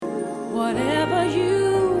Whatever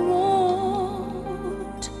you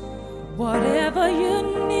want, whatever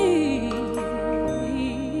you need,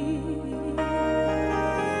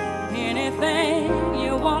 anything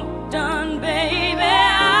you want done, baby,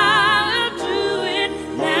 I'll do it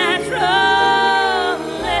naturally.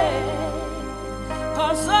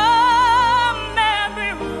 'Cause I'm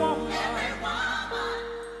every woman.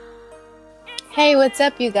 Hey, what's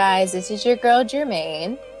up, you guys? This is your girl,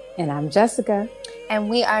 Jermaine. And I'm Jessica. And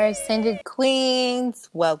we are Ascended Queens.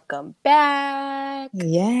 Welcome back.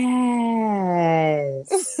 Yes.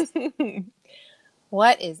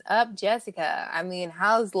 What is up, Jessica? I mean,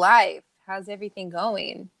 how's life? How's everything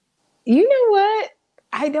going? You know what?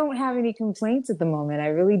 I don't have any complaints at the moment. I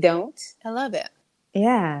really don't. I love it.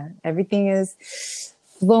 Yeah. Everything is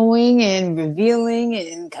flowing and revealing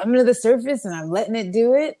and coming to the surface, and I'm letting it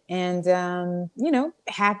do it. And,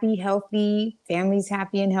 happy, healthy, family's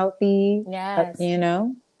happy and healthy. Yes.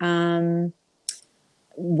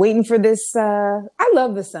 Waiting for this. I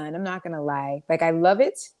love the sun. I'm not going to lie. Like, I love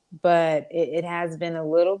it, but it has been a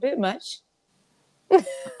little bit much.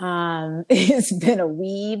 It's been a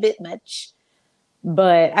wee bit much.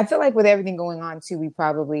 But I feel like with everything going on, too, we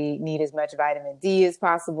probably need as much vitamin D as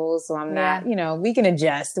possible. So I'm not, we can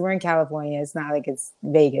adjust. We're in California. It's not like it's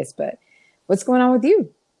Vegas. But what's going on with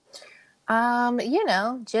you?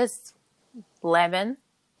 Just living,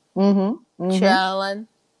 Mm-hmm. chilling,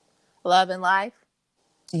 loving life.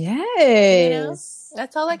 Yes.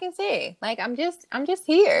 That's all I can say. Like, I'm just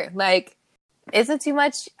here. Like, isn't too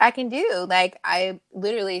much I can do. Like, I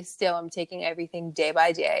literally still am taking everything day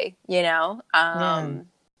by day,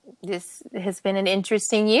 This has been an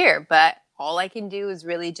interesting year, but all I can do is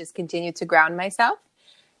really just continue to ground myself.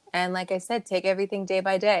 And like I said, take everything day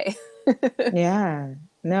by day. Yeah.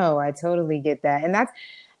 No, I totally get that. And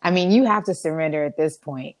you have to surrender at this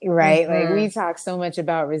point, right? Mm-hmm. Like, we talk so much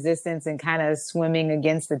about resistance and kind of swimming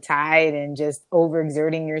against the tide and just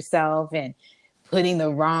overexerting yourself and putting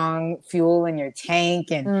the wrong fuel in your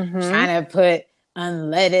tank and trying to put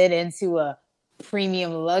unleaded into a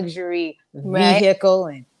premium luxury vehicle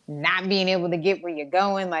and not being able to get where you're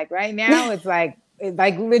going. Like, right now, it's like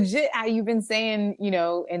legit how you've been saying,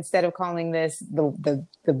 instead of calling this the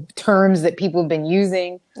terms that people have been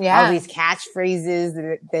using, all these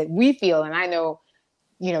catchphrases that we feel, and I know,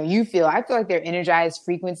 you feel, I feel like they're energized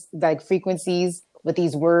frequencies with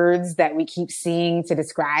these words that we keep seeing to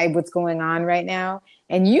describe what's going on right now.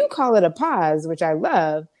 And you call it a pause, which I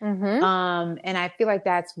love. And I feel like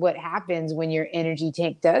that's what happens when your energy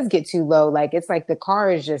tank does get too low. Like, it's like the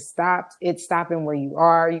car is just stopped. It's stopping where you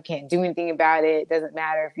are. You can't do anything about it. It doesn't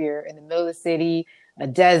matter if you're in the middle of the city, a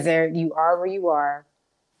desert, you are where you are,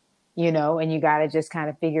 and you got to just kind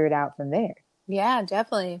of figure it out from there. Yeah,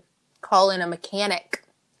 definitely. Call in a mechanic.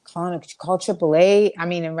 Call AAA. I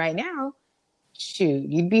mean, and right now, shoot,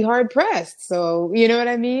 you'd be hard pressed. So, you know what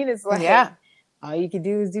I mean? It's like, all you can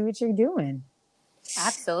do is do what you're doing.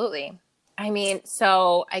 Absolutely. I mean,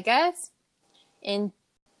 so I guess in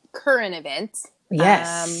current events,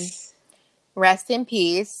 rest in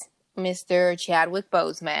peace, Mr. Chadwick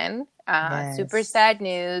Boseman. Super sad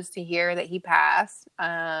news to hear that he passed.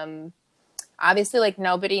 Obviously, like,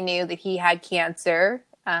 nobody knew that he had cancer.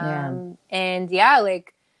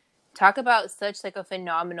 Talk about such like a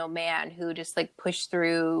phenomenal man who just like pushed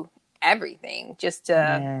through everything just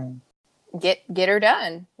to get her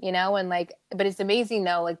done, and like, but it's amazing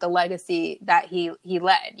though, like the legacy that he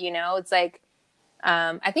led, it's like,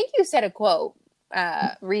 I think you said a quote,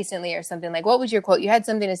 recently or something. Like, what was your quote? You had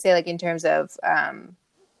something to say, like, in terms of,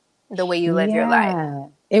 the way you live your life.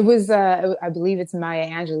 It was, I believe it's Maya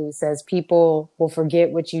Angelou who says, people will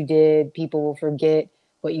forget what you did. People will forget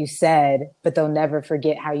what you said, but they'll never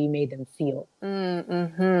forget how you made them feel.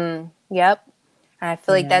 Yep. And I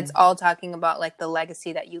feel like that's all talking about like the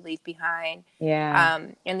legacy that you leave behind.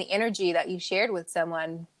 And the energy that you shared with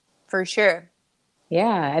someone, for sure.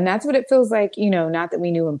 Yeah. And that's what it feels like, not that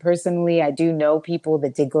we knew him personally. I do know people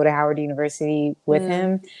that did go to Howard University with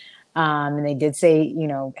him. And they did say,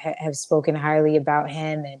 have spoken highly about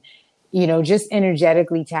him, and, just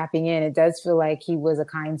energetically tapping in. It does feel like he was a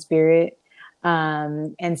kind spirit.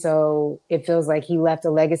 And so it feels like he left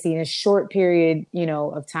a legacy in a short period,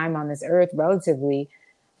 of time on this earth, relatively.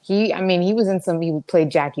 He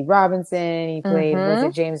played Jackie Robinson. He played, was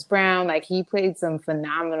it James Brown? Like, he played some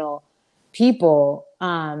phenomenal people.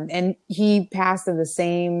 And he passed of the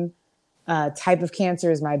same, type of cancer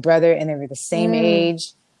as my brother, and they were the same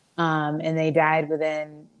age. And they died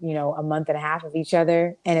within, a month and a half of each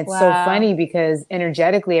other. And it's so funny because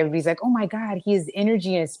energetically, everybody's like, oh my God, he has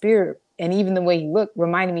energy and spirit. And even the way he looked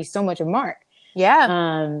reminded me so much of Mark.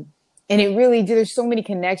 Yeah. And it really did. There's so many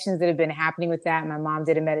connections that have been happening with that. My mom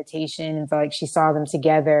did a meditation and felt like she saw them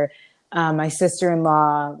together. My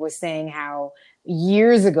sister-in-law was saying how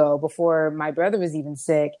years ago, before my brother was even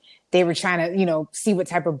sick, they were trying to, see what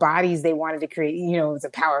type of bodies they wanted to create. It was a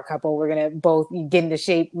power couple. We're going to both get into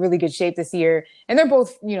shape, really good shape this year. And they're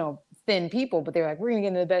both, thin people, but they're like, we're going to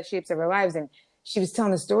get into the best shapes of our lives. And she was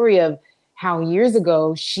telling the story of how years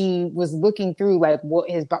ago she was looking through like what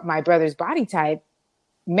my brother's body type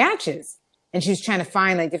matches. And she was trying to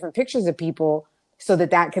find like different pictures of people so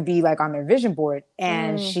that could be like on their vision board.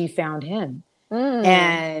 And she found him.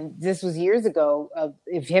 And this was years ago of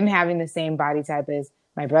him having the same body type as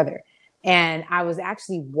my brother. And I was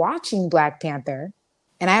actually watching Black Panther,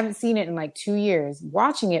 and I haven't seen it in like 2 years,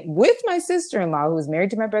 watching it with my sister-in-law, who was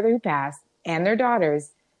married to my brother who passed, and their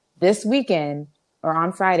daughters this weekend or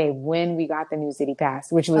on Friday when we got the news that he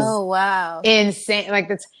passed, which was insane. Like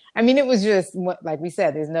it was just like we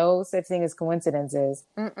said, there's no such thing as coincidences.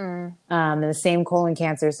 And the same colon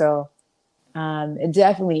cancer. So it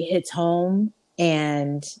definitely hits home.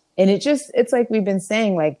 And it's like we've been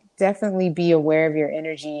saying, like, definitely be aware of your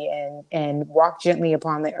energy and walk gently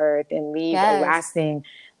upon the earth and leave a lasting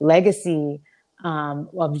legacy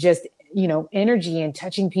of just, energy and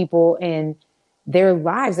touching people in their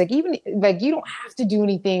lives. Like, even like, you don't have to do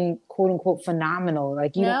anything quote unquote phenomenal.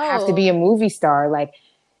 Like, you don't have to be a movie star. Like,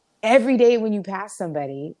 every day when you pass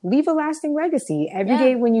somebody, leave a lasting legacy. Every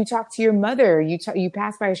day when you talk to your mother, you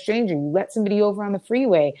pass by a stranger, you let somebody over on the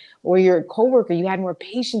freeway, or your coworker, you had more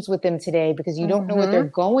patience with them today because you don't know what they're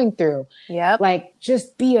going through. Like,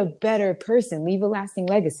 just be a better person. Leave a lasting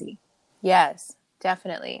legacy. Yes,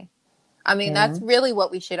 definitely. I mean, that's really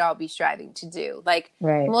what we should all be striving to do. Like,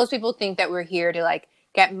 most people think that we're here to like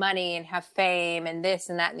get money and have fame and this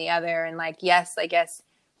and that and the other. And like, yes, I guess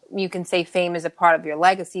you can say fame is a part of your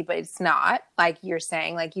legacy, but it's not. Like you're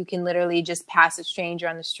saying, like, you can literally just pass a stranger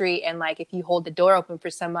on the street, and like, if you hold the door open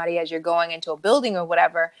for somebody as you're going into a building or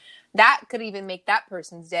whatever, that could even make that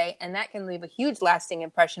person's day, and that can leave a huge lasting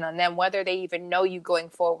impression on them, whether they even know you going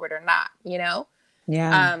forward or not,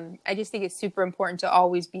 I just think it's super important to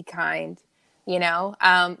always be kind. You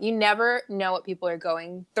never know what people are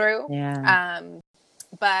going through.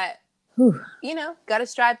 But got to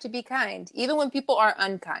strive to be kind, even when people are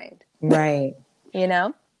unkind. Right.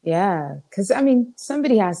 Yeah. Because,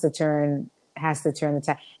 somebody has to turn the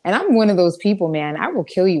tide. And I'm one of those people, man, I will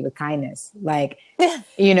kill you with kindness. Like,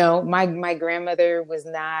 my grandmother was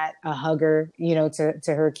not a hugger, to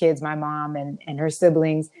her kids, my mom and her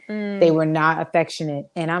siblings. They were not affectionate.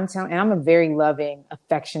 And I'm a very loving,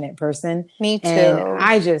 affectionate person. Me too. And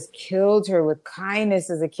I just killed her with kindness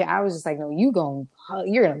as a kid. I was just like, no, you're going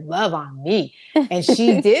to love on me. And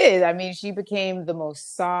she did. She became the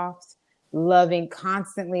most soft, loving,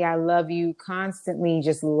 constantly, I love you, constantly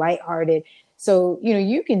just lighthearted. So,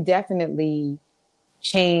 you can definitely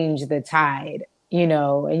change the tide,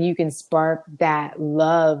 and you can spark that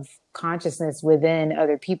love consciousness within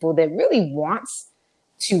other people that really wants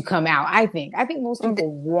to come out. I think most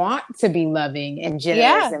people want to be loving and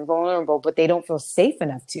generous and vulnerable, but they don't feel safe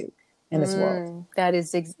enough to in this world. That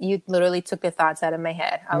is, you literally took the thoughts out of my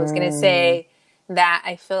head. I was going to say that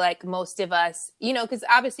I feel like most of us, because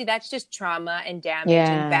obviously that's just trauma and damage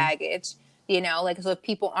and baggage. So if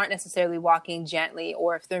people aren't necessarily walking gently,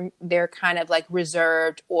 or if they're kind of like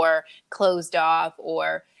reserved or closed off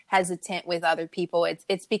or hesitant with other people,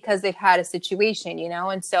 it's because they've had a situation,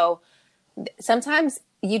 and so sometimes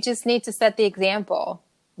you just need to set the example,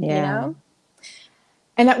 And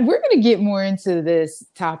we're going to get more into this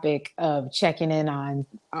topipic of checking in on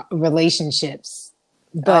relationships,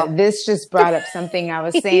 but this just brought up something I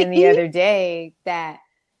was saying the other day that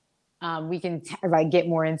we can get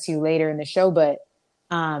more into later in the show. But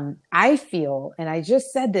I feel, and I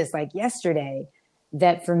just said this like yesterday,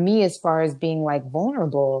 that for me, as far as being like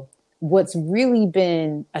vulnerable, what's really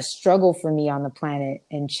been a struggle for me on the planet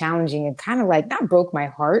and challenging and kind of like not broke my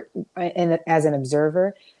heart as an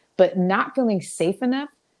observer, but not feeling safe enough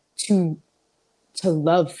to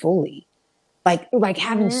love fully, like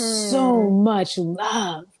having so much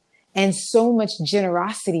love and so much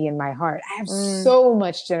generosity in my heart. I have so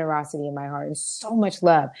much generosity in my heart and so much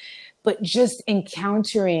love, but just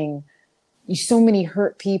encountering so many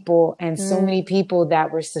hurt people and so many people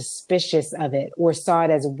that were suspicious of it or saw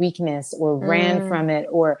it as a weakness or ran from it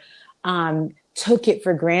or took it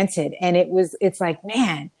for granted. And it's like,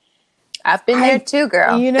 man, I've been there too,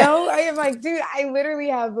 girl. I am like, dude, I literally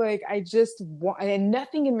have I just want, and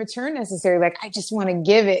nothing in return necessarily. Like, I just want to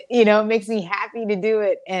give it, it makes me happy to do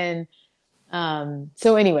it. And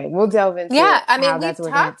so anyway, we'll delve into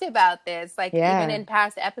we've talked about this, even in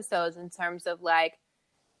past episodes in terms of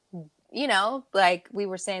you know, like we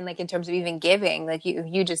were saying, like in terms of even giving, like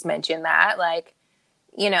you just mentioned that, like,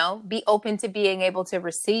 you know, be open to being able to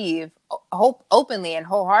receive hope openly and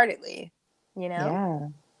wholeheartedly, you know? Yeah.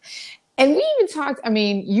 And we even talked, I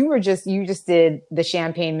mean, you just did the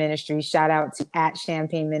Champagne Ministry. Shout out to at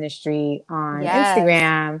Champagne Ministry on Yes.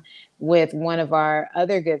 Instagram with one of our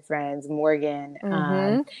other good friends, Morgan.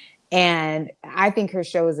 Mm-hmm. And I think her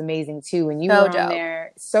show is amazing too. When you So were on dope.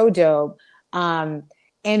 there, so dope.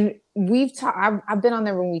 And we've talked, I've been on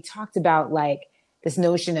there when we talked about like this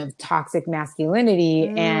notion of toxic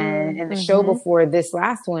masculinity. And in the show Mm-hmm. before this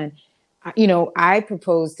last one, you know, I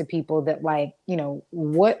propose to people that like, you know,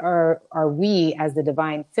 what are we as the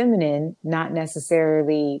divine feminine, not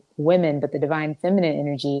necessarily women, but the divine feminine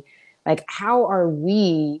energy, like how are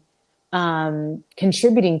we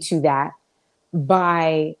contributing to that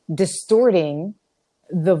by distorting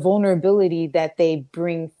the vulnerability that they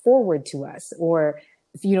bring forward to us, or,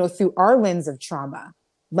 you know, through our lens of trauma?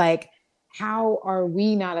 Like, how are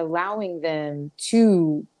we not allowing them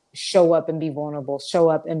to show up and be vulnerable, show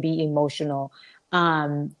up and be emotional,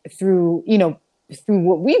 through, you know, through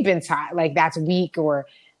what we've been taught, like that's weak, or,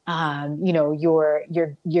 you know, you're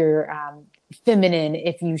feminine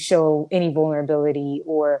if you show any vulnerability,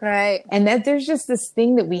 or, Right. and that there's just this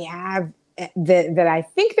thing that we have that I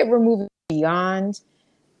think that we're moving beyond,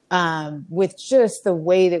 with just the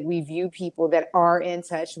way that we view people that are in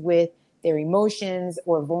touch with their emotions,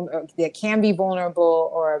 or that can be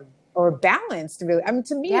vulnerable, or balanced. Really, I mean,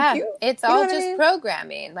 to me, if Yeah. you, It's you know all what I just mean?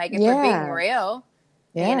 programming. Like if we're being Yeah, real,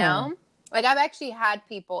 you yeah, know? Like I've actually had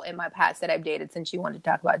people in my past that I've dated, since you wanted to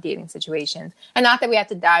talk about dating situations. And not that we have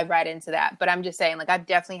to dive right into that, but I'm just saying, like, I've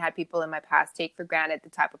definitely had people in my past take for granted the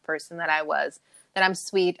type of person that I was, that I'm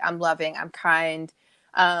sweet, I'm loving, I'm kind,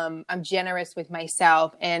 I'm generous with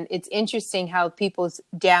myself. And it's interesting how people's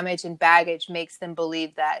damage and baggage makes them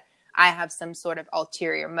believe that I have some sort of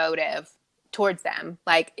ulterior motive towards them.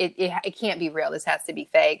 Like it can't be real. This has to be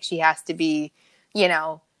fake. She has to be, you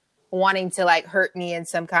know, wanting to like hurt me in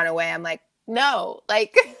some kind of way. I'm like, no,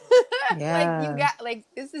 like, like you yeah, got, like,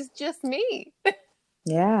 this is just me.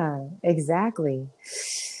 yeah, exactly.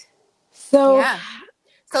 So Yeah.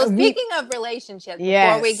 So we, speaking of relationships,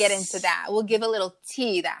 before we get into yes, that, we'll give a little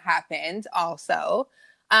tea that happened also.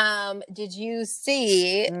 Did you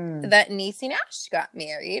see mm. that Niecy Nash got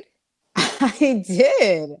married I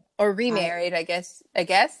did. or I remarried? I guess.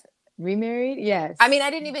 remarried. Yes. I mean, I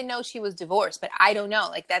didn't even know she was divorced, but I don't know.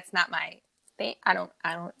 Like, that's not my thing. I don't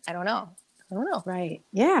know. I don't know. Right.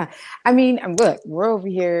 Yeah. I mean, look, we're over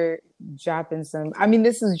here dropping some. I mean,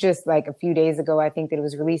 this was just like a few days ago, I think that it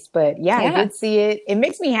was released, but yeah, I Yeah. did see it. It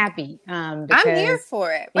makes me happy, I'm here because,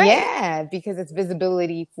 for it. Right. yeah, because it's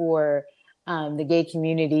visibility for the gay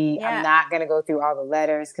community. I'm Yeah. not going to go through all the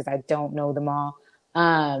letters because I don't know them all.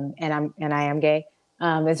 And I am gay.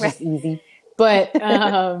 It's Right. just easy. But,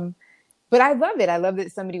 but I love it. I love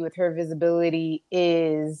that somebody with her visibility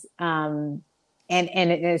is, and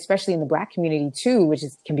especially in the Black community too, which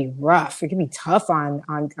can be rough. It can be tough on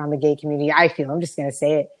the gay community. I feel, I'm just gonna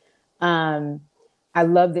say it. I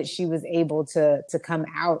love that she was able to come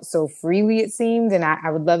out so freely, it seemed, and I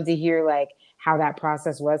would love to hear like how that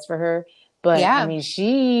process was for her. But I Yeah. mean,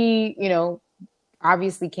 she, you know,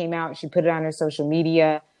 obviously came out. She put it on her social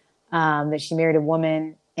media, that she married a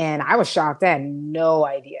woman, and I was shocked. I had no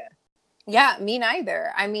idea Yeah, me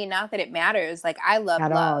neither. I mean, not that it matters. Like, I love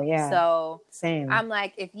at all. love. Yeah, So same. I'm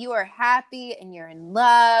like, if you are happy and you're in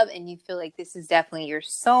love and you feel like this is definitely your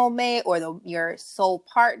soulmate or your soul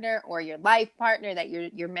partner or your life partner that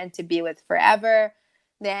you're meant to be with forever,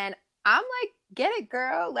 then I'm like, get it,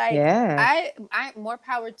 girl. Like, Yeah, I more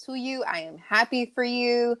power to you. I am happy for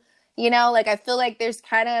you. You know, like I feel like there's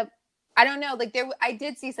kind of, I don't know, like I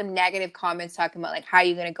did see some negative comments talking about like how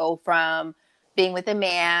you're gonna go from being with a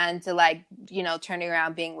man to like, you know, turning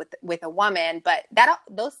around being with a woman. But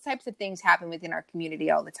those types of things happen within our community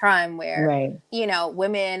all the time, where, right. you know,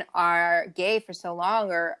 women are gay for so long,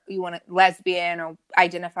 or you want to lesbian or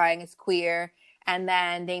identifying as queer, and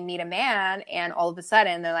then they meet a man and all of a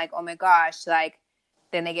sudden they're like, oh my gosh, like,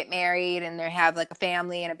 then they get married and they have like a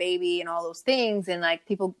family and a baby and all those things, and like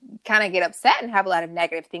people kind of get upset and have a lot of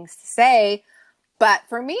negative things to say. But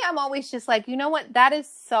for me, I'm always just like, you know what? That is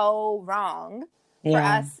so wrong for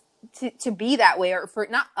Yeah, us to be that way, or for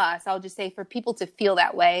not us, I'll just say for people to feel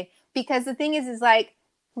that way. Because the thing is like,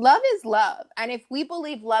 love is love. And if we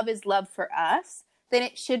believe love is love for us, then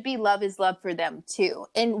it should be love is love for them too.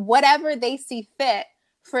 And whatever they see fit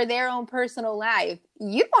for their own personal life,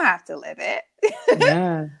 you don't have to live it.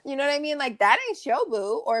 yeah, You know what I mean? Like, that ain't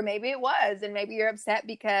Shobu, or maybe it was. And maybe you're upset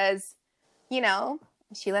because, you know,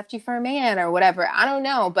 she left you for a man or whatever. I don't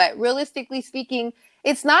know. But realistically speaking,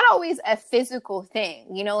 it's not always a physical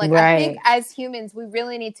thing. You know, like I think as humans, we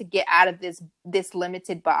really need to get out of this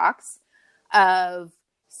limited box of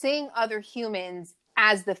seeing other humans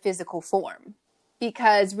as the physical form.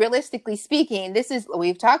 Because realistically speaking,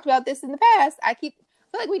 we've talked about this in the past. I feel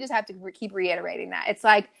like we just have to keep reiterating that. It's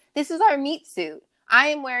like, this is our meat suit. I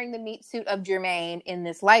am wearing the meat suit of Jermaine in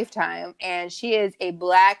this lifetime. And she is a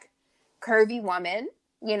Black, curvy woman,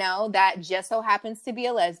 you know, that just so happens to be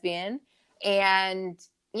a lesbian. And,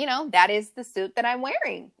 you know, that is the suit that I'm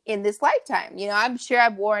wearing in this lifetime. You know, I'm sure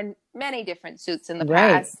I've worn many different suits in the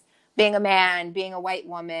past. Being a man, being a white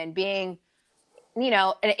woman, being, you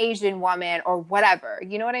know, an Asian woman or whatever.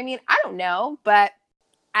 You know what I mean? I don't know. But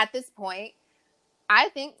at this point, I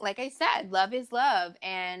think, like I said, love is love.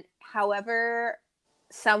 And however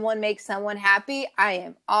someone makes someone happy, I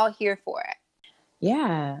am all here for it.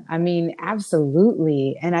 Yeah, I mean,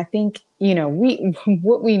 absolutely. And I think, you know,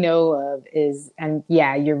 what we know of is, and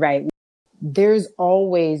yeah, you're right. There's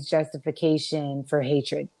always justification for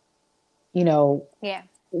hatred. You know,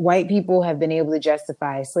 white people have been able to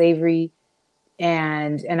justify slavery.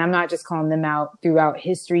 And I'm not just calling them out. Throughout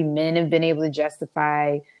history, men have been able to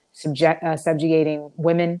justify subjugating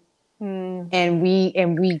women. And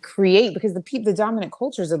we create, because the dominant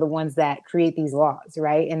cultures are the ones that create these laws,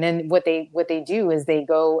 right? And then what they do is they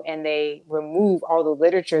go and they remove all the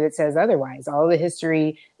literature that says otherwise, all the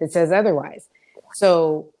history that says otherwise.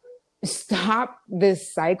 So stop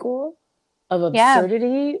this cycle of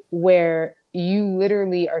absurdity where you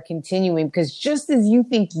literally are continuing, because just as you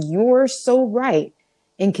think you're so right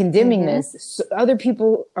in condemning this, so other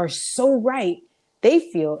people are so right, they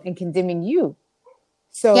feel, in condemning you.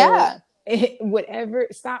 So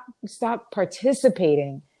stop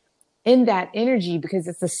participating in that energy, because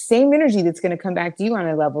it's the same energy that's going to come back to you on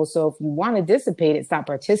a level. So if you want to dissipate it, stop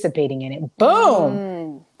participating in it.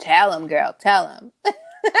 Boom. Tell them, girl. Tell them.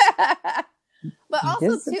 But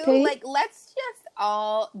also too, like, let's just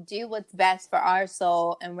all do what's best for our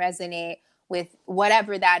soul and resonate with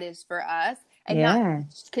whatever that is for us. And not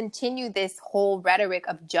continue this whole rhetoric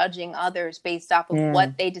of judging others based off of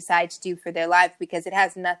what they decide to do for their life, because it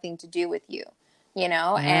has nothing to do with you, you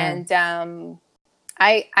know? And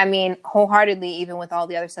I mean, wholeheartedly, even with all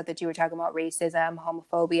the other stuff that you were talking about, racism,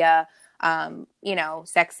 homophobia, you know,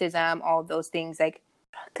 sexism, all of those things, like,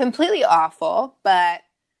 completely awful. But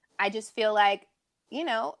I just feel like, you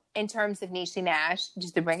know, in terms of Niecy Nash,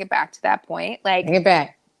 just to bring it back to that point, like, bring it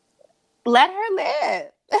back. Let her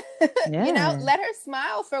live. You know, let her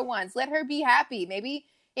smile for once. Let her be happy. Maybe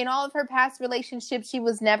in all of her past relationships, she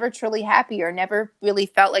was never truly happy or never really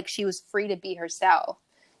felt like she was free to be herself,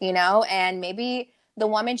 you know? And maybe the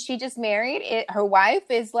woman she just married, her wife,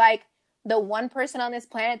 is like the one person on this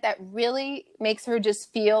planet that really makes her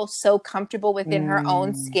just feel so comfortable within her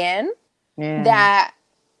own skin that,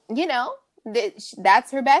 you know, that's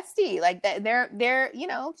her bestie. Like, they're, you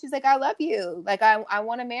know, she's like, I love you. Like, I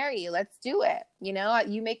want to marry you. Let's do it. You know,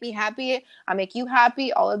 you make me happy. I make you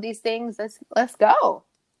happy. All of these things. Let's go.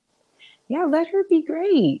 Yeah. Let her be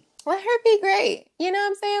great. Let her be great. You know what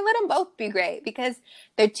I'm saying? Let them both be great, because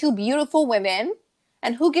they're two beautiful women.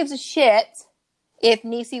 And who gives a shit if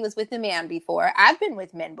Niecy was with a man before? I've been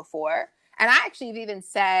with men before. And I actually have even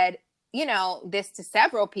said, you know, this to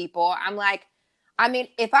several people. I'm like, I mean,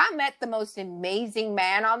 if I met the most amazing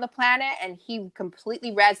man on the planet and he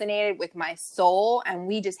completely resonated with my soul and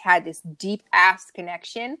we just had this deep ass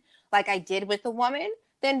connection like I did with a woman,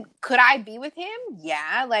 then could I be with him?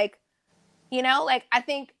 Yeah. Like, you know, like, I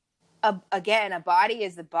think, again, a body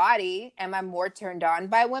is a body. Am I more turned on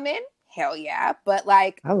by women? Hell yeah. But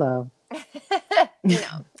like, hello. You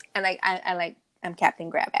know, and like, I'm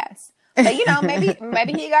Captain Grab Ass. But, you know,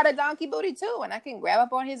 maybe he got a donkey booty too, and I can grab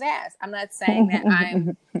up on his ass. I'm not saying that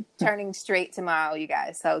I'm turning straight tomorrow, you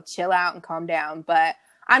guys. So chill out and calm down. But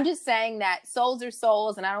I'm just saying that souls are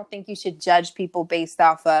souls, and I don't think you should judge people based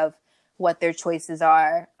off of what their choices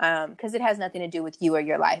are, because it has nothing to do with you or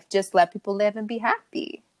your life. Just let people live and be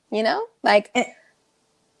happy, you know? Like,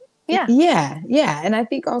 yeah. And I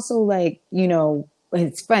think also, like, you know,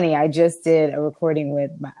 it's funny. I just did a recording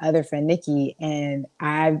with my other friend, Nikki, and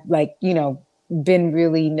I've, like, you know, been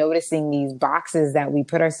really noticing these boxes that we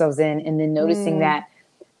put ourselves in, and then noticing that,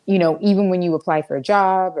 you know, even when you apply for a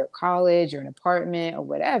job or college or an apartment or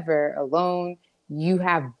whatever, a loan, you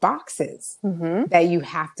have boxes that you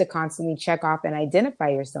have to constantly check off and identify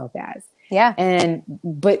yourself as. Yeah.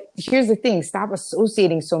 But here's the thing, stop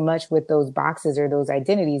associating so much with those boxes or those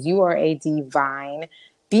identities. You are a divine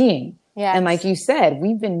being. Yeah. And like you said,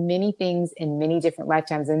 we've been many things in many different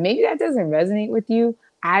lifetimes, and maybe that doesn't resonate with you,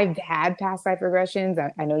 I've had past life regressions.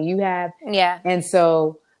 I know you have. Yeah. And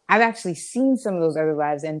so I've actually seen some of those other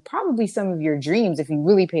lives, and probably some of your dreams, if you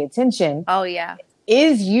really pay attention, Oh yeah.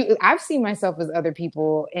 is you. I've seen myself as other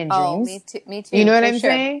people in Oh, dreams. me too. Me You too. know what For I'm sure.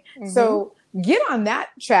 saying? So get on that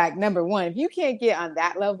track. Number one, if you can't get on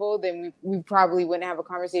that level, then we probably wouldn't have a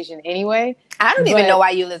conversation anyway. I don't even know But why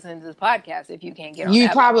you listen to this podcast if you can't get on you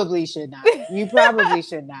that level. probably should not. You probably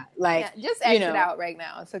should not. Like, Yeah, just you exit know, out right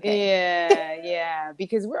now. It's okay. yeah,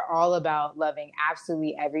 because we're all about loving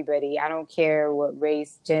absolutely everybody. I don't care what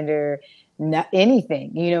race, gender,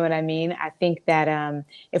 anything. You know what I mean? I think that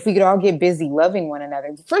if we could all get busy loving one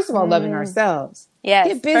another, first of all, loving ourselves. Yes.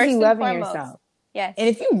 Get busy First and loving foremost. yourself. Yes. And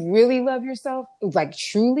if you really love yourself, like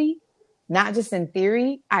truly, not just in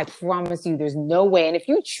theory, I promise you there's no way. And if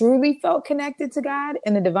you truly felt connected to God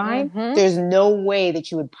and the divine, there's no way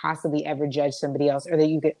that you would possibly ever judge somebody else, or that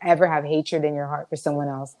you could ever have hatred in your heart for someone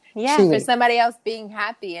else. Yeah, truly. for somebody else being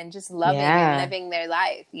happy and just loving and living their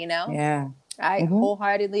life, you know? Yeah. I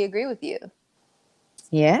wholeheartedly agree with you.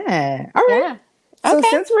 Yeah. All right. Yeah. So Okay.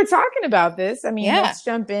 since we're talking about this, I mean, let's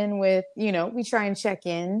jump in with, we try and check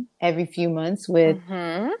in every few months with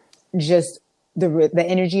just the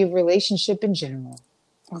energy of relationship in general.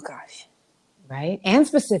 Oh gosh. Right? And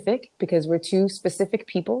specific, because we're two specific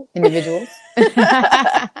individuals.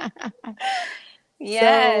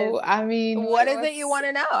 Yes. So, I mean, what is it you want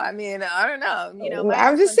to know? I mean, I don't know. You know,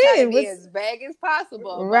 I'm just saying, be as vague as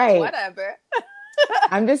possible. Right. Whatever.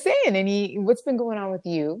 I'm just saying, what's been going on with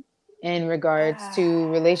you in regards to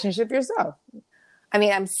relationship yourself? I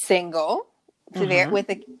mean, I'm single with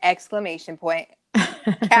an exclamation point,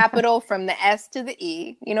 capital from the S to the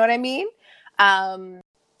E. You know what I mean?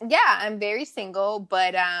 Yeah, I'm very single,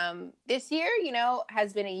 but this year,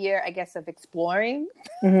 has been a year, I guess, of exploring.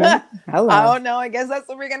 I don't know. I guess that's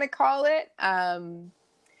what we're going to call it. I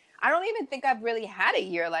don't even think I've really had a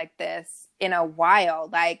year like this in a while.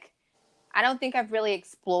 Like, I don't think I've really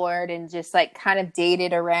explored and just like kind of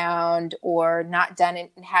dated around or not done it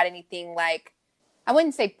and had anything like, I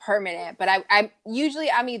wouldn't say permanent, but I'm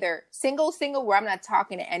either single where I'm not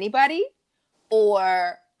talking to anybody,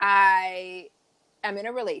 or I am in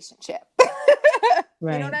a relationship.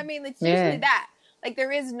 Right. You know what I mean? It's usually that. Like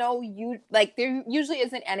there usually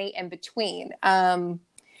isn't any in between.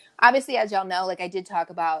 Obviously, as y'all know, like I did talk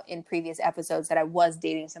about in previous episodes that I was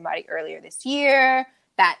dating somebody earlier this year.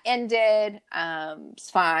 That ended. It's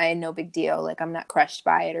fine. No big deal. Like I'm not crushed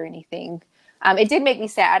by it or anything. It did make me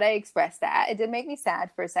sad. I expressed that. It did make me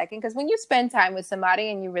sad for a second, because when you spend time with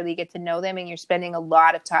somebody and you really get to know them and you're spending a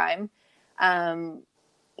lot of time,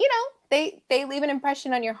 they leave an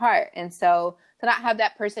impression on your heart. And so to not have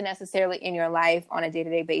that person necessarily in your life on a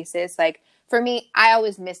day-to-day basis, like for me, I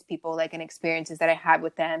always miss people, like, and experiences that I had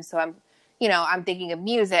with them. So I'm thinking of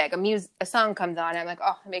music, a song comes on and I'm like,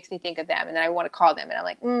 oh, it makes me think of them. And then I want to call them and I'm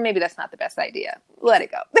like, maybe that's not the best idea. Let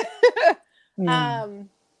it go.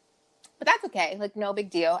 But that's okay. Like, no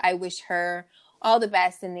big deal. I wish her all the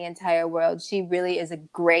best in the entire world. She really is a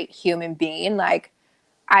great human being. Like,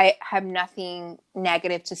 I have nothing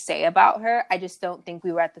negative to say about her. I just don't think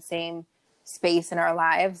we were at the same space in our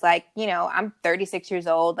lives. Like, I'm 36 years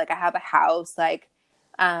old. Like, I have a house. Like,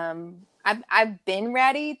 I've been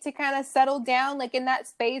ready to kind of settle down, like in that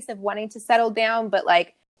space of wanting to settle down. But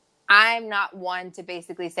like, I'm not one to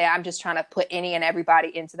basically say, I'm just trying to put any and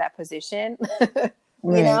everybody into that position, you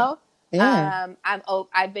know? Yeah.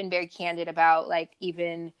 I've been very candid about like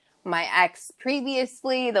even my ex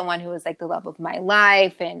previously, the one who was like the love of my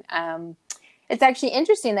life. And, it's actually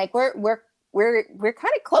interesting. Like we're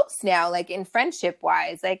kind of close now, like in friendship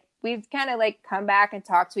wise, like we've kind of like come back and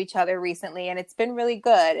talked to each other recently, and it's been really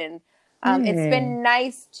good. And, it's been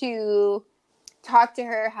nice to talk to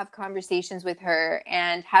her, have conversations with her,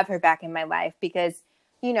 and have her back in my life, because,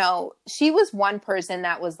 she was one person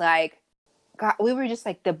that was like, God, we were just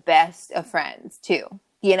like the best of friends too,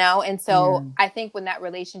 And so I think when that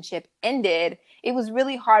relationship ended, it was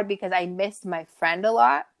really hard because I missed my friend a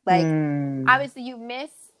lot. Like, obviously you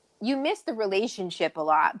miss the relationship a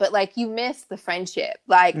lot, but like you miss the friendship.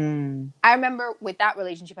 Like, I remember with that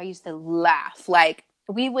relationship, I used to laugh. Like,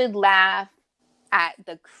 we would laugh at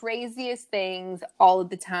the craziest things all of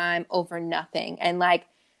the time over nothing. And like,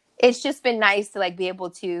 it's just been nice to like be able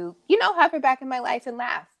to, have her back in my life and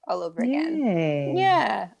laugh all over again. Yay.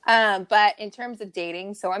 Yeah. But in terms of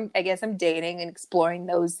dating, so I guess I'm dating and exploring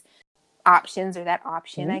those options, or that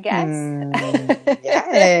option, I guess.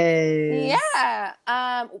 Yes. Yeah.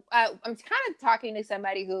 I'm kind of talking to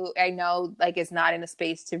somebody who I know like is not in a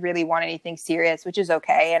space to really want anything serious, which is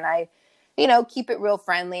okay. And I, keep it real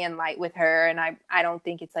friendly and light with her. And I don't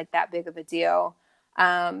think it's like that big of a deal.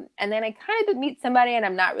 And then I kind of meet somebody and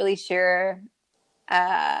I'm not really sure.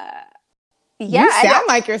 You sound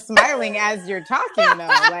like you're smiling as you're talking though.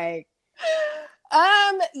 Like,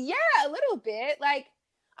 yeah, a little bit. Like,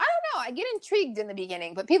 I don't know. I get intrigued in the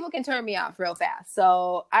beginning, but people can turn me off real fast.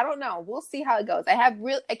 So I don't know. We'll see how it goes.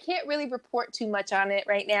 I can't really report too much on it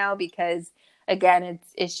right now because again,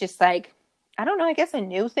 it's just like, I don't know, I guess a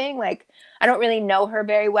new thing. Like, I don't really know her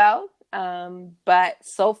very well. But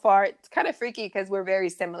so far it's kind of freaky because we're very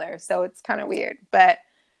similar. So it's kind of weird, but,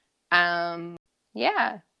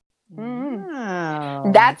 yeah.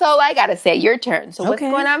 wow. That's all I gotta say. Your turn. So what's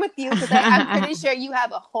going on with you? Because I'm pretty sure you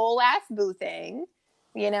have a whole ass boo thing.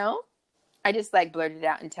 You know, I just like blurted it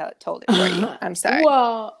out and told it for you. I'm sorry.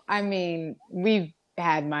 Well, I mean, we've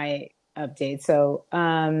had my update, so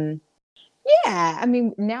yeah. I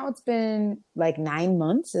mean, now it's been like 9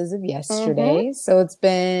 months as of yesterday, so it's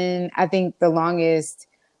been, I think, the longest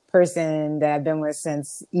person that I've been with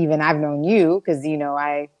since even I've known you, because you know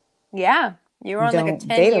you were on like a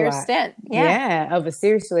 10-year stint. Yeah, of a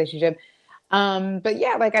serious relationship. But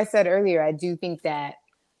yeah, like I said earlier, I do think that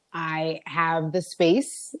I have the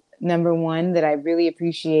space, number one, that I really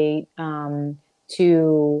appreciate,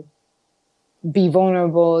 to be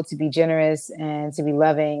vulnerable, to be generous, and to be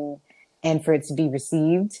loving, and for it to be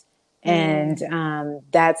received. And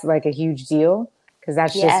that's like a huge deal because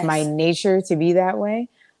that's just my nature to be that way.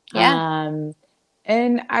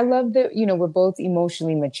 And I love that, you know, we're both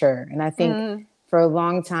emotionally mature. And I think for a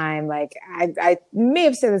long time, like I may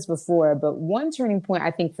have said this before, but one turning point,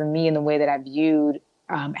 I think for me in the way that I viewed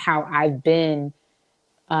how I've been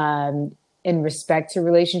in respect to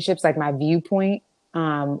relationships, like my viewpoint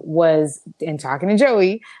was in talking to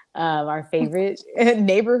Joey, our favorite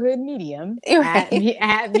neighborhood medium, at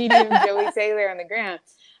medium Joey Taylor on the gram.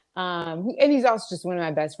 And he's also just one of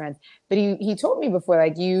my best friends. But he told me before,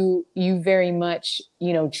 like you very much,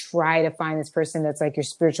 you know, try to find this person that's like your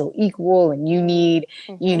spiritual equal, and you need,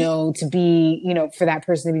 you know, to be, you know, for that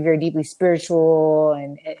person to be very deeply spiritual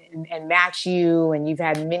and match you. And you've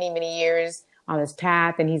had many, many years on this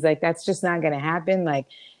path. And he's like, that's just not going to happen. Like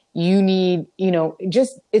you need, you know,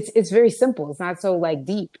 just, it's very simple. It's not so like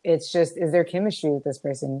deep. It's just, is there chemistry with this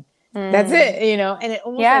person? That's it, you know? And it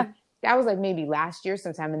almost like, that was like maybe last year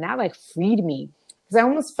sometime. And that like freed me because I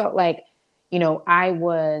almost felt like, you know, I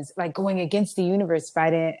was like going against the universe if I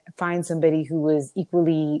didn't find somebody who was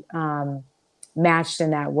equally matched in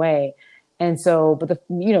that way. And so, but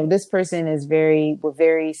you know, this person is we're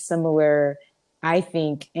very similar, I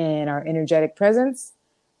think, in our energetic presence,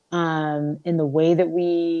 in the way that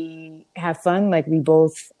we have fun. Like we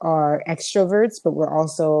both are extroverts, but we're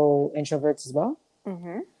also introverts as well.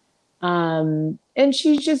 And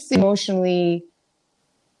she's just emotionally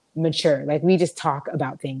mature. Like we just talk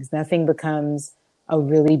about things. Nothing becomes a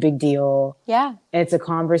really big deal. Yeah. It's a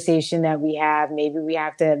conversation that we have. Maybe we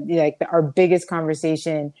have to like our biggest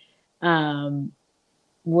conversation,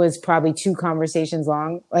 was probably 2 conversations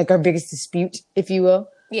long, like our biggest dispute, if you will.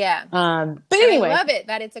 Yeah. But anyway, I love it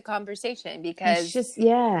that it's a conversation because it's just,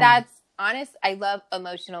 that's honest. I love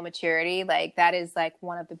emotional maturity. Like that is like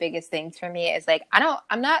one of the biggest things for me is like,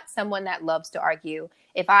 I'm not someone that loves to argue.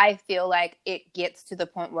 If I feel like it gets to the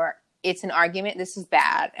point where it's an argument, this is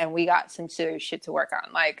bad. And we got some serious shit to work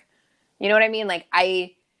on. Like, you know what I mean? Like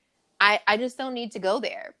I just don't need to go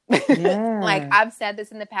there. Like I've said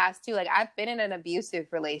this in the past too. Like I've been in an abusive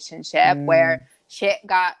relationship where shit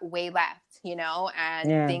got way left, you know,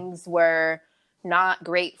 and things were not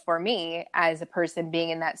great for me as a person being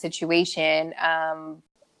in that situation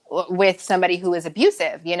with somebody who is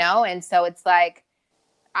abusive, you know? And so it's like,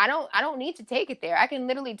 I don't need to take it there. I can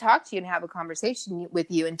literally talk to you and have a conversation with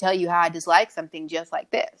you and tell you how I dislike something just like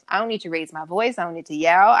this. I don't need to raise my voice. I don't need to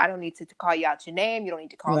yell. I don't need to call you out your name. You don't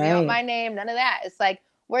need to call me out my name. None of that. It's like,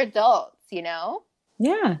 we're adults, you know?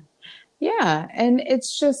 Yeah. Yeah. And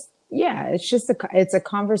it's just, it's a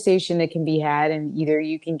conversation that can be had, and either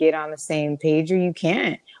you can get on the same page or you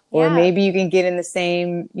can't, or maybe you can get in the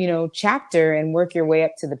same, you know, chapter and work your way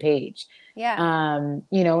up to the page. Yeah.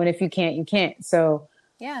 You know, and if you can't, you can't. So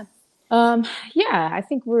I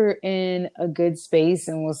think we're in a good space,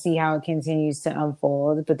 and we'll see how it continues to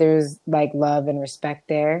unfold, but there's like love and respect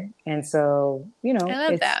there. And so, you know, I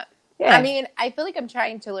love that. Yeah. I mean, I feel like I'm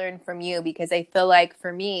trying to learn from you because I feel like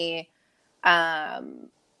for me, I'm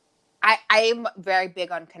very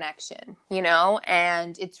big on connection, you know,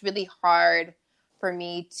 and it's really hard for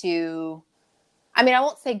me to, I mean, I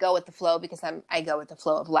won't say go with the flow because I go with the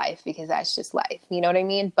flow of life because that's just life. You know what I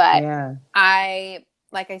mean? But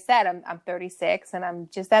like I said, I'm 36 and I'm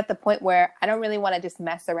just at the point where I don't really want to just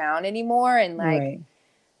mess around anymore. And like,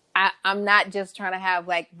 I'm not just trying to have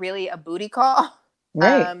like really a booty call.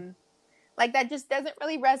 Right. Like that just doesn't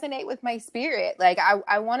really resonate with my spirit. Like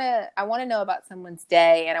I want to know about someone's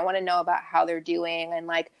day, and I want to know about how they're doing, and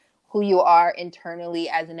like who you are internally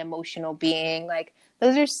as an emotional being. Like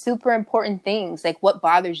those are super important things. Like what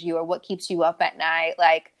bothers you or what keeps you up at night.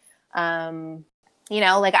 Like,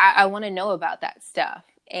 like I want to know about that stuff.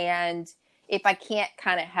 And if I can't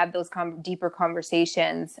kind of have those deeper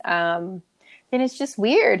conversations, then it's just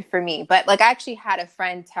weird for me. But like I actually had a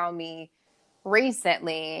friend tell me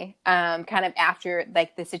recently, kind of after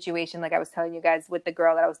like the situation, like I was telling you guys with the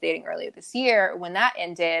girl that I was dating earlier this year, when that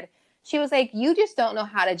ended, she was like, you just don't know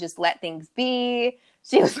how to just let things be.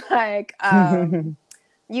 She was like,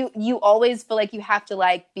 you always feel like you have to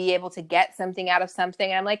like be able to get something out of something.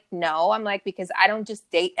 And I'm like, no, I'm like, because I don't just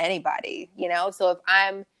date anybody, So if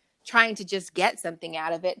I'm trying to just get something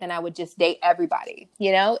out of it, then I would just date everybody,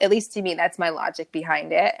 At least to me, that's my logic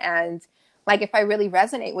behind it. And like, if I really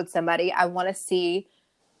resonate with somebody, I want to see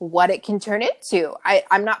what it can turn into.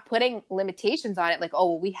 I'm not putting limitations on it. Like,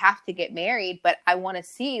 oh, well, we have to get married, but I want to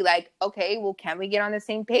see like, okay, well, can we get on the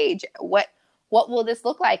same page? What will this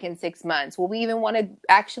look like in 6 months? Will we even want to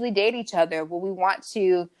actually date each other? Will we want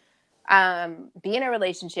to be in a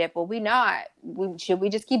relationship? Will we not? Should we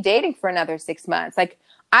just keep dating for another 6 months? Like,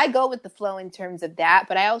 I go with the flow in terms of that,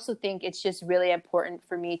 but I also think it's just really important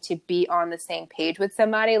for me to be on the same page with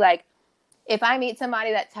somebody. Like, if I meet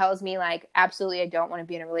somebody that tells me like, absolutely, I don't want to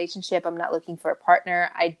be in a relationship, I'm not looking for a partner,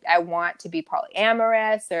 I want to be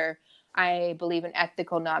polyamorous, or I believe in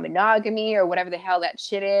ethical non-monogamy, or whatever the hell that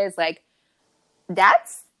shit is, like, that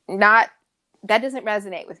doesn't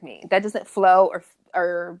resonate with me. That doesn't flow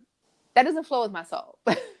or that doesn't flow with my soul,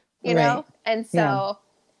 know? And so,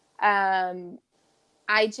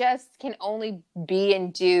 I just can only be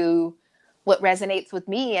and do what resonates with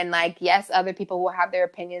me. And like, yes, other people will have their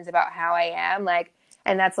opinions about how I am, like,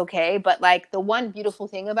 and that's okay. But like the one beautiful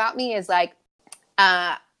thing about me is like,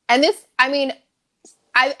 and this, I mean,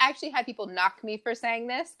 I actually had people knock me for saying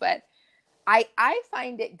this, but I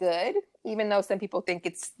find it good, even though some people think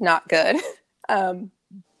it's not good.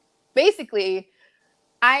 Basically,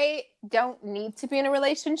 I don't need to be in a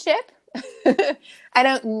relationship. I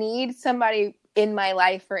don't need somebody in my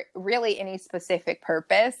life for really any specific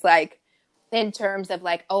purpose. Like, in terms of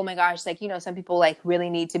like, oh my gosh, like, some people like really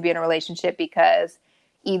need to be in a relationship because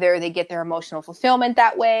either they get their emotional fulfillment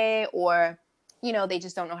that way, or, they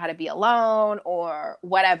just don't know how to be alone, or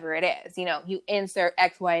whatever it is, you insert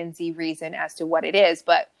X, Y, and Z reason as to what it is.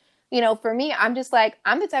 But, for me, I'm just like,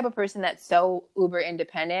 I'm the type of person that's so uber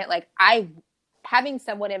independent. Like, having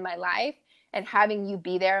someone in my life and having you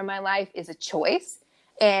be there in my life is a choice.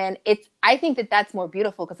 And I think that that's more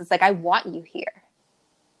beautiful, because it's like, I want you here.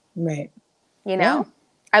 Right. Yeah.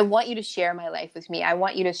 I want you to share my life with me. I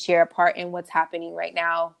want you to share a part in what's happening right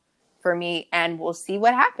now for me, and we'll see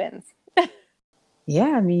what happens.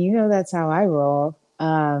 Yeah, I mean, that's how I roll.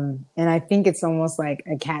 And I think it's almost like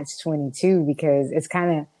a catch-22, because it's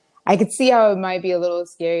kind of, I could see how it might be a little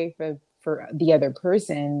scary for the other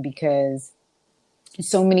person, because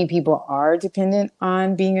so many people are dependent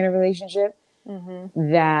on being in a relationship,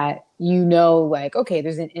 that, like, okay,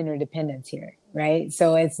 there's an interdependence here, right?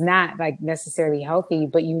 So it's not like necessarily healthy,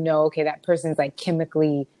 but okay, that person's like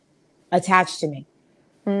chemically attached to me.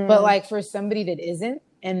 But like for somebody that isn't,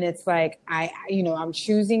 and it's like, I'm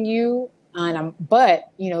choosing you, and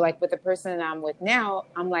like with the person that I'm with now,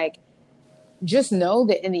 I'm like, just know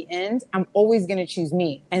that in the end, I'm always going to choose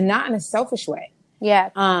me, and not in a selfish way.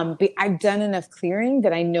 Yeah. But I've done enough clearing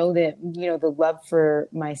that I know that, the love for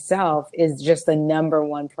myself is just the number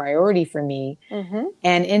one priority for me.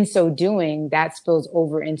 And in so doing, that spills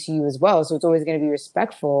over into you as well. So it's always going to be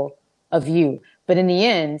respectful of you. But in the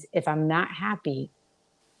end, if I'm not happy,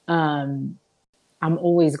 I'm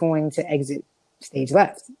always going to exit stage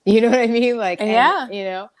left. You know what I mean? Like,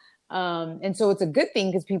 yeah. And so it's a good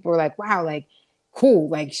thing, because people are like, wow, like, cool.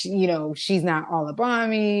 Like, she's not all up on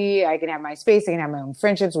me. I can have my space. I can have my own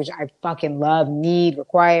friendships, which I fucking love, need,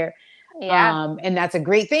 require. Yeah. And that's a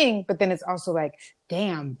great thing. But then it's also like,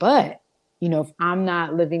 damn, but, if I'm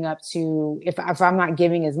not living up to, if I'm not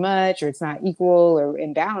giving as much, or it's not equal or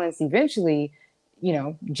in balance, eventually,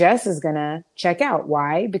 Jess is going to check out.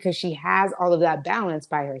 Why? Because she has all of that balance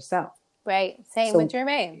by herself. Right. Same with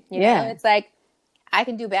Jermaine. It's like, I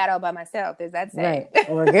can do bad all by myself. There's that saying. Right.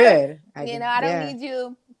 We're good. I don't need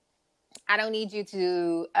you. I don't need you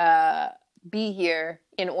to be here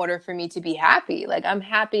in order for me to be happy. Like, I'm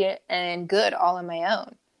happy and good all on my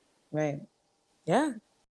own. Right. Yeah.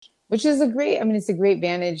 Which is it's a great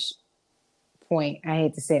vantage point. I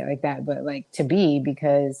hate to say it like that, but like to be,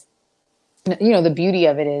 because, the beauty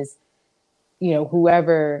of it is you know,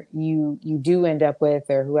 whoever you do end up with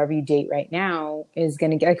or whoever you date right now is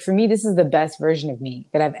going to get, like, for me, this is the best version of me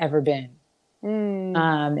that I've ever been.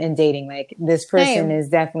 In dating. Like, this person Same. is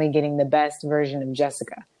definitely getting the best version of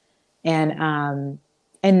Jessica. And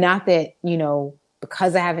not that, you know,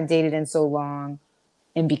 because I haven't dated in so long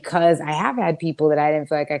and because I have had people that I didn't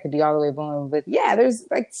feel like I could be all the way vulnerable with. Yeah, there's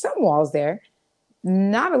like some walls there,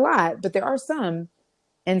 not a lot, but there are some.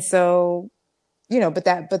 And so, you know, but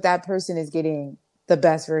that person is getting the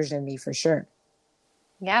best version of me for sure.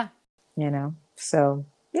 Yeah. You know? So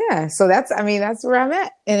yeah. So that's where I'm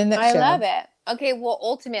at in a nutshell. I love it. Okay, well,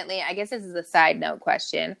 ultimately, I guess this is a side note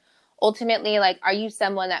question. Ultimately, like, are you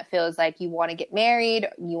someone that feels like you want to get married,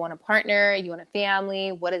 you want a partner, you want a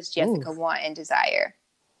family? What does Jessica want and desire?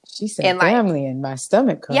 She said family and my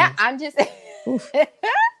stomach curls. Yeah, I'm just I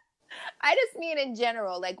just mean in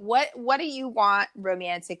general, like, what do you want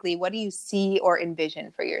romantically? What do you see or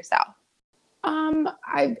envision for yourself?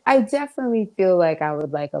 I definitely feel like I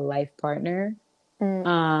would like a life partner.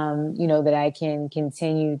 You know, that I can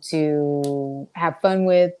continue to have fun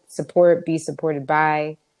with, support, be supported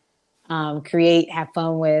by, create, have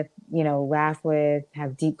fun with, you know, laugh with,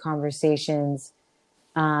 have deep conversations,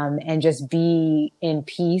 and just be in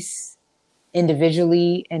peace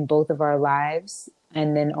individually in both of our lives,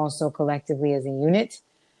 and then also collectively as a unit.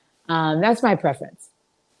 That's my preference.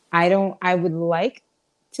 I would like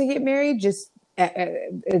to get married, just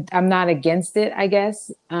I'm not against it, I guess.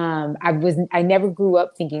 I never grew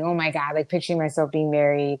up thinking, oh my God, like picturing myself being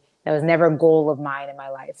married. That was never a goal of mine in my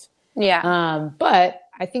life. Yeah. But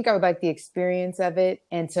I think I would like the experience of it.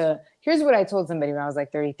 And here's what I told somebody when I was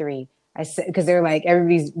like 33. I said, because they're like,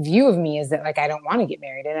 everybody's view of me is that like, I don't want to get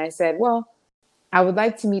married. And I said, well, I would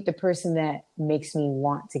like to meet the person that makes me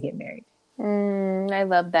want to get married. I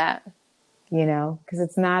love that. You know, because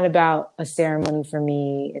it's not about a ceremony for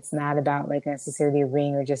me. It's not about like necessarily a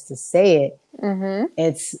ring or just to say it.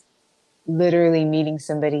 It's literally meeting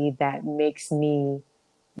somebody that makes me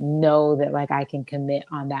know that like I can commit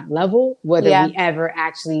on that level, whether we ever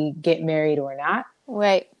actually get married or not.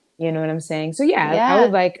 Right. You know what I'm saying? So yeah. I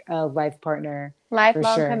would like a life partner.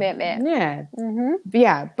 Lifelong for sure. commitment. Yeah.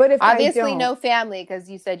 Yeah. But if obviously I don't, no family, because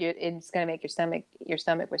you said it's going to make your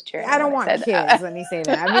stomach was churning. I don't want kids. Let me say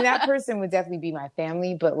that. I mean, that person would definitely be my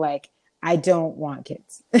family, but like, I don't want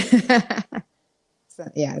kids.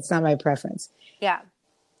 So, yeah, it's not my preference. Yeah.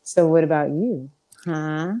 So what about you?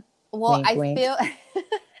 Huh? Well, wink. feel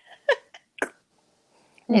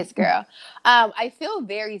this girl. I feel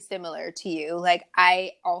very similar to you. Like,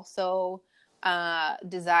 I also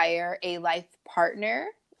desire a life partner.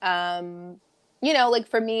 You know, like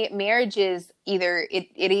for me, marriage is either it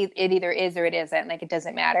either is or it isn't. Like, it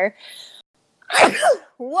doesn't matter.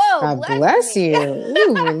 Whoa! God bless you.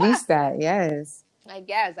 Ooh, release that. Yes. I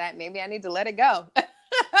guess maybe I need to let it go.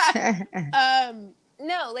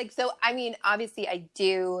 No, like, so I mean, obviously, I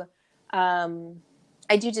do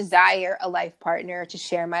desire a life partner, to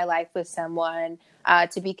share my life with someone,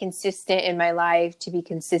 to be consistent in my life, to be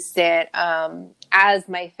consistent as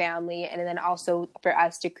my family, and then also for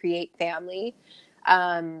us to create family.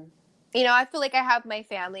 You know, I feel like I have my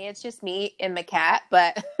family. It's just me and my cat,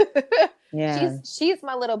 but yeah, she's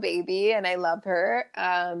my little baby, and I love her.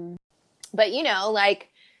 But you know, like,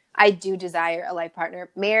 I do desire a life partner.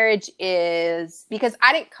 Marriage is, because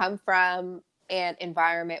I didn't come from an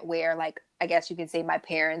environment where, like, I guess you can say my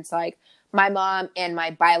parents, like my mom and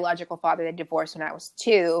my biological father, they divorced when I was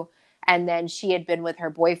 2. And then she had been with her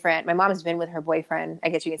boyfriend. My mom has been with her boyfriend, I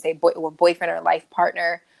guess you can say boyfriend or life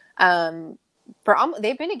partner.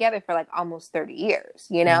 They've been together for like almost 30 years,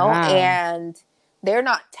 you know, wow. And they're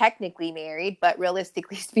not technically married, but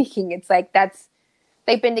realistically speaking, it's like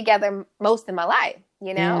they've been together most of my life,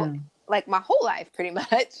 you know, like my whole life pretty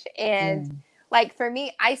much. And like, for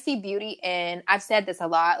me, I see beauty in, I've said this a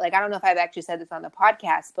lot. Like, I don't know if I've actually said this on the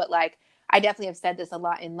podcast, but like, I definitely have said this a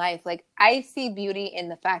lot in life. Like, I see beauty in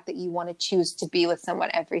the fact that you want to choose to be with someone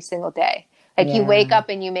every single day. Like, you wake up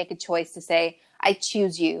and you make a choice to say, I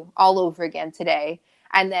choose you all over again today,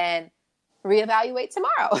 and then reevaluate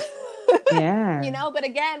tomorrow. Yeah. You know, but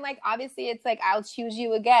again, like, obviously it's like, I'll choose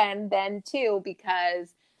you again then too,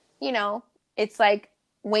 because, you know, it's like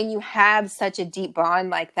when you have such a deep bond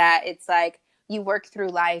like that, it's like you work through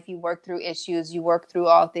life, you work through issues, you work through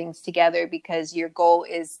all things together, because your goal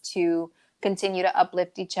is to continue to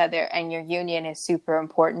uplift each other, and your union is super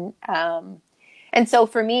important. And so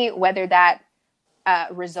for me, whether that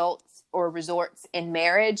results or resorts in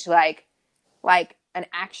marriage, like an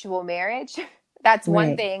actual marriage, that's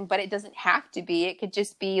one thing, but it doesn't have to be. It could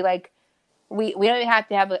just be like, we don't even have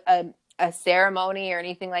to have a ceremony or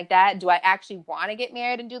anything like that. Do I actually want to get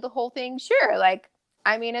married and do the whole thing? Sure. Like,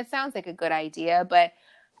 I mean, it sounds like a good idea, but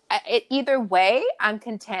either way, I'm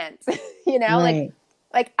content. You know, Right.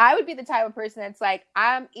 like I would be the type of person that's like,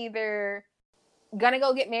 I'm either gonna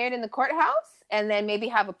go get married in the courthouse and then maybe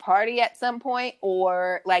have a party at some point,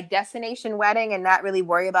 or like destination wedding and not really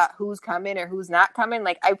worry about who's coming or who's not coming.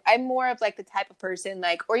 Like I'm more of like the type of person,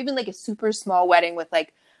 like, or even like a super small wedding with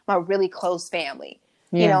like my really close family,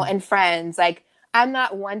 you know, and friends. Like, I'm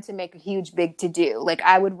not one to make a huge big to do. Like,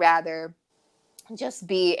 I would rather just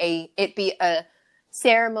be a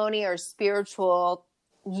ceremony or spiritual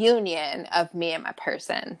union of me and my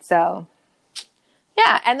person. So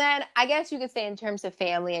yeah. And then I guess you could say in terms of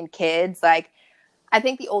family and kids, like, I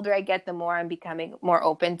think the older I get, the more I'm becoming more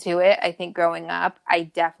open to it. I think growing up, I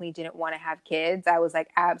definitely didn't want to have kids. I was like,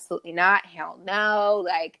 absolutely not. Hell no.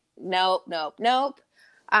 Like, nope, nope, nope.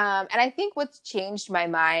 And I think what's changed my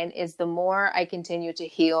mind is the more I continue to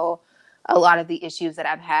heal a lot of the issues that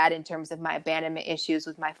I've had in terms of my abandonment issues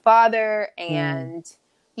with my father and,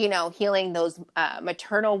 you know, healing those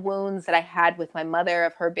maternal wounds that I had with my mother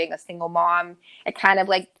of her being a single mom and kind of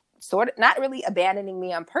like sort of not really abandoning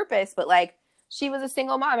me on purpose, but like she was a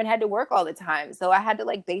single mom and had to work all the time. So I had to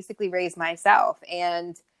like basically raise myself,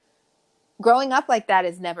 and growing up like that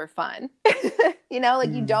is never fun. You know,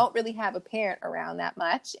 like you don't really have a parent around that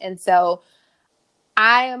much. And so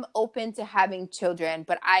I am open to having children,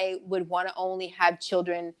 but I would want to only have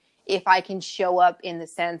children if I can show up in the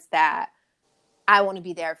sense that I want to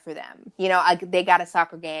be there for them. You know, they got a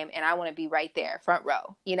soccer game and I want to be right there, front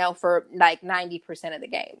row, you know, for like 90% of the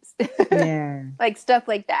games. Yeah. Like stuff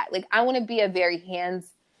like that. Like, I want to be a very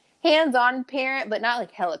hands-on parent, but not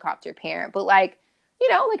like helicopter parent, but like, you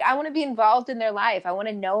know, like I want to be involved in their life. I want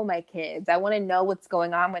to know my kids. I want to know what's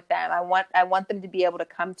going on with them. I want them to be able to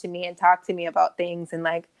come to me and talk to me about things, and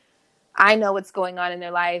like I know what's going on in their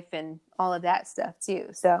life and all of that stuff too.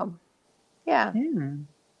 So, yeah. Yeah.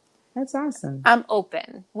 That's awesome. I'm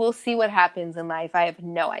open. We'll see what happens in life. I have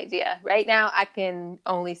no idea. Right now, I can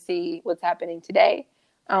only see what's happening today.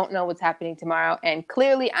 I don't know what's happening tomorrow. And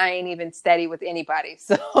clearly, I ain't even steady with anybody.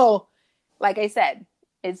 So, like I said,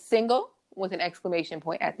 it's single with an exclamation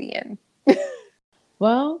point at the end.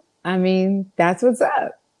 Well, I mean, that's what's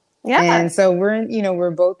up. Yeah. And so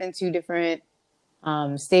we're both in two different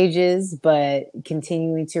stages, but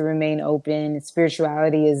continuing to remain open.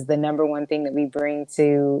 Spirituality is the number one thing that we bring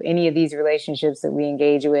to any of these relationships that we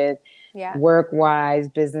engage with, work-wise,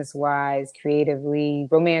 business-wise, creatively,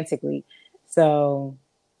 romantically. So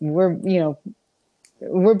we're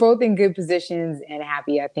both in good positions and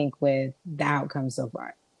happy, I think, with the outcome so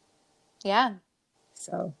far. Yeah.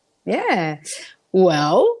 So, yeah.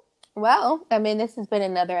 Well, I mean, this has been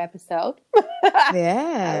another episode.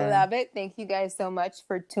 Yeah. I love it. Thank you guys so much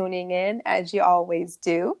for tuning in, as you always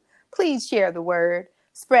do. Please share the word,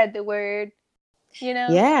 spread the word, you know?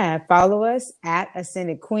 Yeah. Follow us at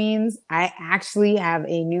Ascended Queens. I actually have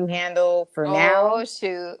a new handle for now. Oh,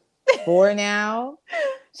 shoot. For now.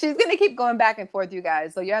 She's going to keep going back and forth, you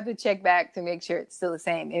guys. So you have to check back to make sure it's still the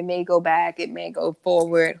same. It may go back. It may go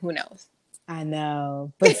forward. Who knows? I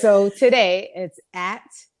know. But so today it's at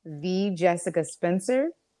the Jessica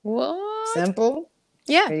Spencer. What? Simple.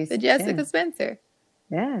 Yeah. The Jessica Spencer.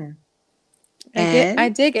 Yeah. I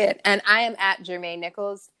dig it. And I am at Jermaine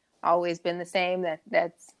Nichols. Always been the same.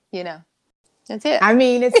 That's, you know, that's it. I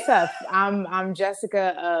mean, it's tough. I'm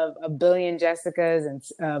Jessica of a billion Jessicas and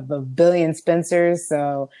of a billion Spencers.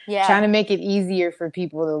 So trying to make it easier for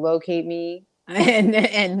people to locate me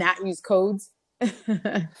and not use codes.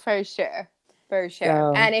 For sure.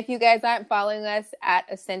 So. And if you guys aren't following us at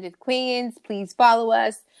Ascended Queens, please follow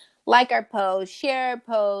us, like our posts, share our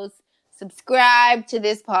posts, subscribe to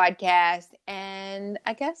this podcast, and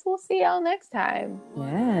I guess we'll see y'all next time.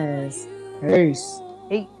 Yes. Peace.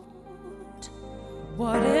 Hey.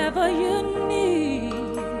 Whatever you need,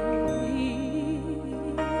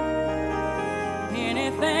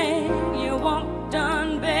 anything